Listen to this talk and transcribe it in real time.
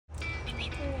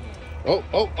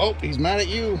Oh, he's mad at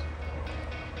you.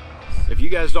 If you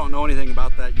guys don't know anything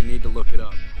about that, you need to look it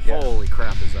up. Yeah. Holy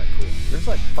crap, is that cool. There's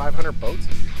like 500 boats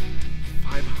in here.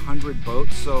 500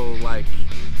 boats, so like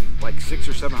 600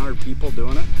 or 700 people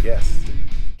doing it? Yes.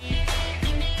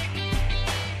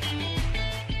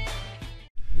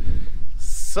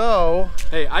 So,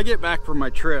 hey, I get back from my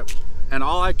trip and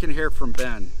all I can hear from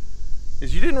Ben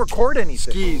is you didn't record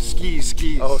anything.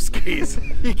 Skis. Oh, skis.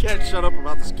 He can't shut up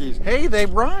about the skis. Hey, they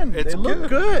run. They look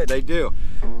good. They do.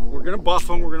 We're gonna buff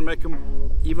them. We're gonna make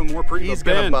them even more pretty. He's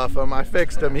gonna buff them. I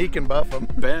fixed them. He can buff them.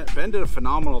 Ben did a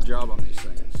phenomenal job on these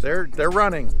things. They're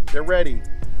running. They're ready.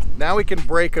 Now we can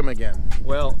break them again.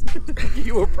 Well,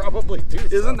 you will probably do.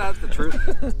 Isn't that the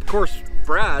truth? Of course,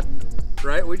 Brad.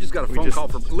 Right? We just got a phone call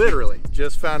from literally.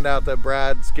 Just found out that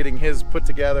Brad's getting his put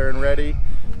together and ready,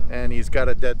 and he's got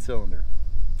a dead cylinder.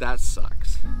 That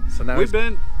sucks. So now we've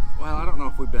been, well, I don't know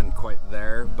if we've been quite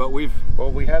there, but we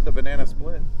had the banana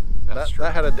split.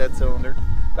 That had a dead cylinder.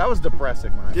 That was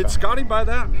depressing when I Did Scotty buy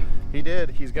that? He did.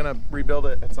 He's gonna rebuild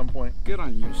it at some point. Good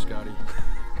on you, Scotty.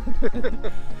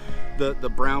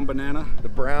 the brown banana? The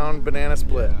brown banana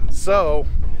split. Yeah. So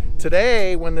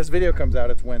today, when this video comes out,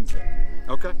 it's Wednesday.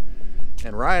 Okay.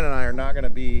 And Ryan and I are not going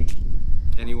to be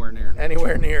anywhere near.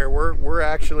 We're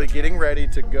actually getting ready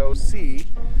to go see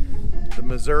the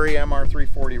Missouri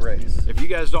MR340 race. If you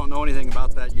guys don't know anything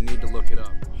about that, you need to look it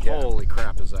up. Yeah. Holy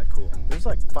crap, is that cool. There's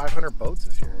like 500 boats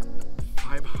this year.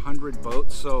 500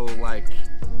 boats, so like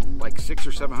 600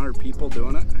 or 700 people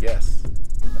doing it? Yes,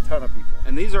 a ton of people.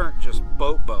 And these aren't just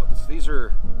boats.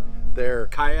 They're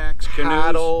kayaks, canoes.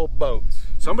 Paddle boats.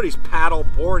 Somebody's paddle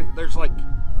boarding. There's like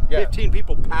 15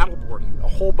 people paddle boarding. A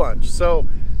whole bunch. So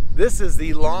this is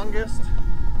the longest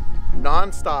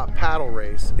non-stop paddle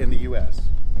race in the U.S.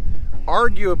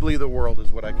 Arguably the world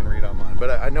is what I can read online, but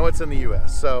I know it's in the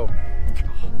U.S. So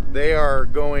they are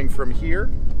going from here,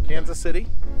 Kansas City,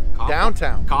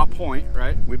 downtown. Caw Point,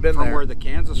 right? We've been from there. Where the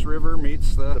Kansas River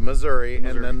meets the Missouri,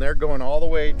 and then they're going all the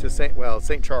way to St.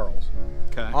 Charles.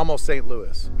 Okay. Almost St.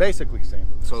 Louis. Basically St.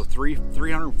 Louis. So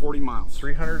 340 miles.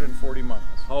 340 miles.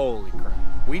 Holy crap.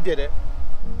 We did it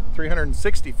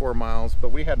 364 miles,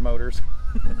 but we had motors.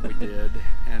 We did.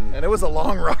 And it was a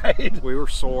long ride. We were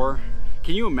sore.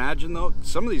 Can you imagine though?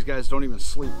 Some of these guys don't even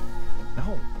sleep.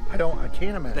 No, I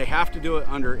can't imagine. They have to do it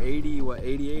under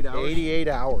 88 hours? 88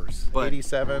 hours. But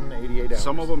 87, 88 hours.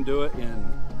 Some of them do it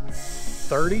in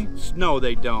 30? No,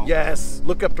 they don't. Yes,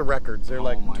 look up the records. They're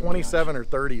like 27 or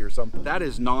 30 or something. That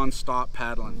is non-stop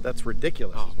paddling. That's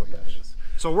ridiculous. Oh my gosh.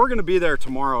 So we're going to be there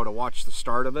tomorrow to watch the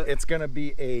start of it. It's going to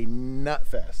be a nut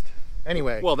fest.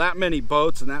 Anyway. Well, that many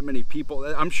boats and that many people.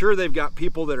 I'm sure they've got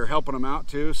people that are helping them out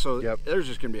too. So there's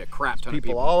just going to be a crap ton of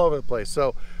people all over the place.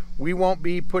 So we won't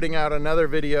be putting out another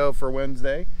video for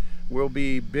Wednesday. We'll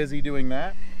be busy doing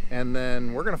that, and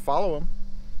then we're going to follow them.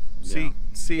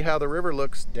 See how the river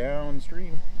looks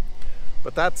downstream.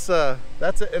 But that's it.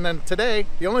 And then today,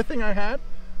 the only thing I had,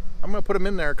 I'm gonna put them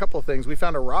in there. A couple of things. We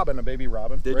found a baby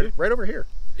robin. Did you? Right over here.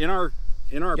 In our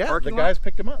parking lot? The guys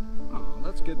picked him up. Oh,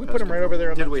 that's good. We put him right over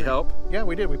there on that tree. Did we help? Yeah,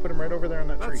 we did. We put him right over there on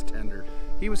that tree. That's tender.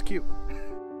 He was cute.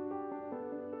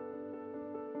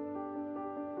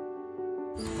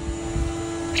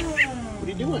 What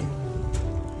are you doing?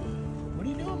 What are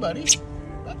you doing, buddy?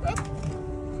 Up.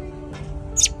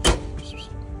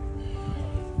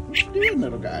 What you doing,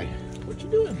 little guy? What you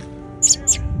doing?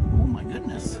 Oh my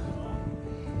goodness.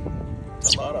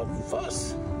 It's a lot of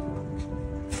fuss.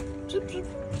 Zip, zip.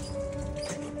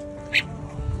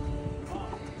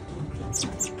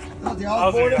 What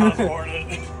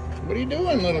are you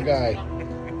doing, little guy?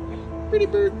 Pretty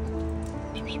bird.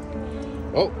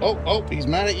 Oh, he's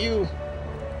mad at you.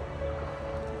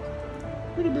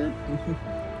 Pretty bird.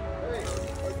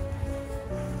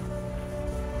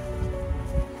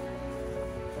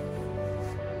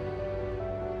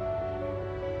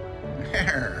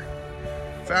 There.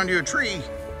 Found you a tree.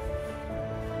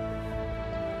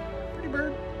 Pretty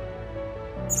bird.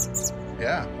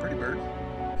 Yeah, pretty bird.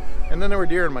 And then there were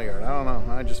deer in my yard. I don't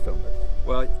know. I just filmed it.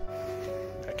 Well,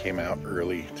 I came out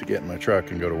early to get in my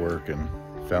truck and go to work and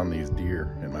found these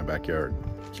deer in my backyard.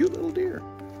 Cute little deer.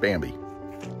 Bambi.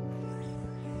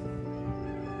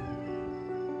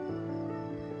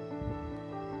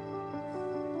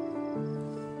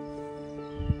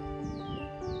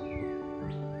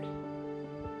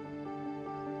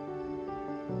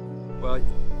 Well,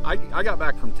 I got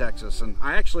back from Texas and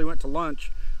I actually went to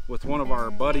lunch with one of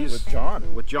our buddies.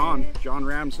 With John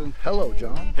Ramson. Hello,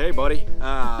 John. Hey, buddy.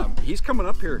 He's coming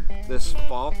up here this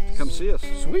fall to come see us.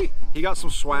 Sweet. He got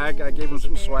some swag. I gave him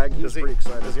some swag. He's pretty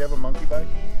excited. Does he have a monkey bike?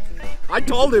 I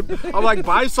told him, I'm like,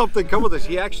 buy something, come with us.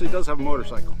 He actually does have a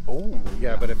motorcycle. Oh,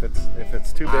 yeah, but if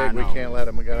it's too big, we can't let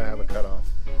him. We gotta have a cutoff.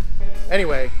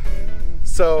 Anyway,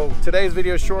 so today's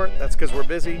video is short. That's because we're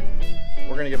busy.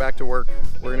 We're gonna get back to work.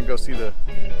 We're gonna go see the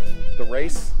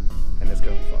race, and it's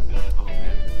gonna be fun. Oh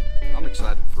man, I'm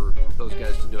excited for those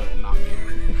guys to do it and not me.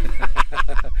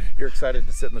 You're excited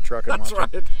to sit in the truck and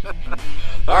watch it.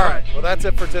 All right. Well, that's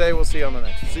it for today. We'll see you on the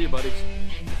next one. See you, buddies.